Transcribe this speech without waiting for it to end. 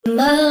Come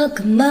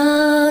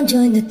on,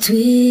 join the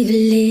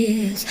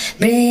Twiglets.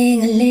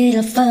 Bring a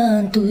little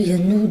fun to your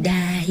new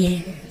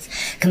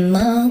diets. Come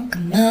on,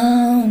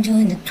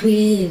 join the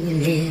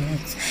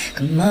Twiglets.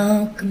 Come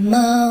on,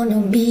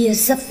 don't be a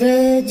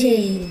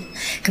suffragette.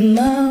 Come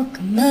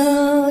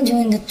on,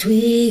 join the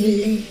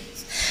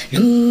Twiglets.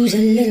 Lose a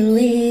little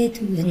weight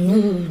to your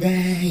new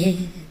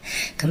diet.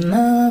 Come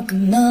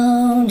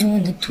on,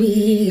 join the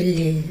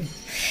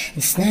Twiglets.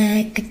 And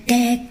snack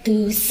attack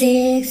to a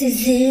sexy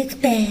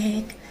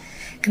six-pack.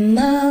 Come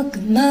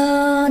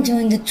on,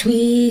 join the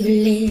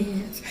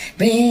Twiglets.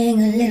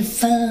 Bring a little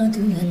fun to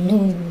your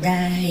new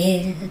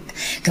diet.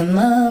 Come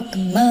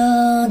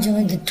on,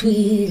 join the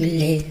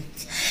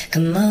Twiglets.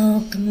 Come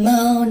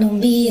on,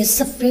 don't be a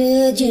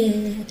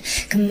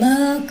suffragette. Come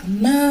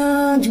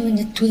on, join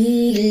the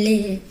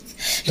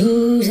Twiglets.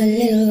 Lose a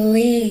little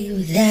weight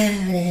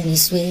without any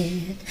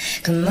sweat.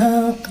 Come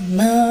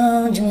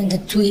on, join the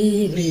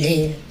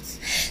Twiglets.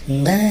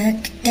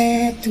 Back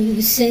to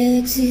the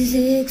sexy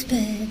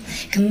six-pack.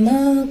 Come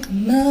on,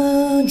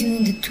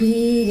 join the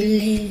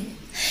Twiglet.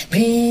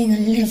 Bring a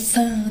little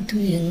fun to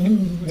your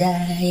new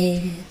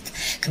diet.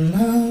 Come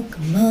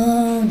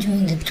on,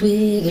 join the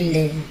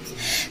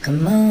Twiglets.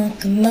 Come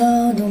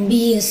on, don't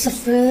be a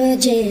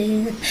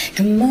suffragette.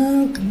 Come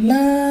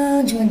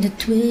on, join the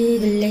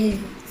Twiglets.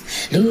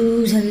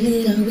 Lose a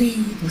little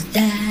weight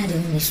without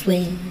any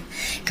sweat.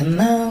 Come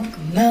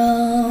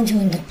on,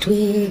 join the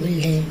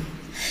Twiglet.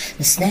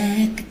 The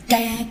snack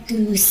attack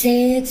to a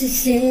sexy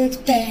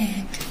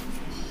six-pack.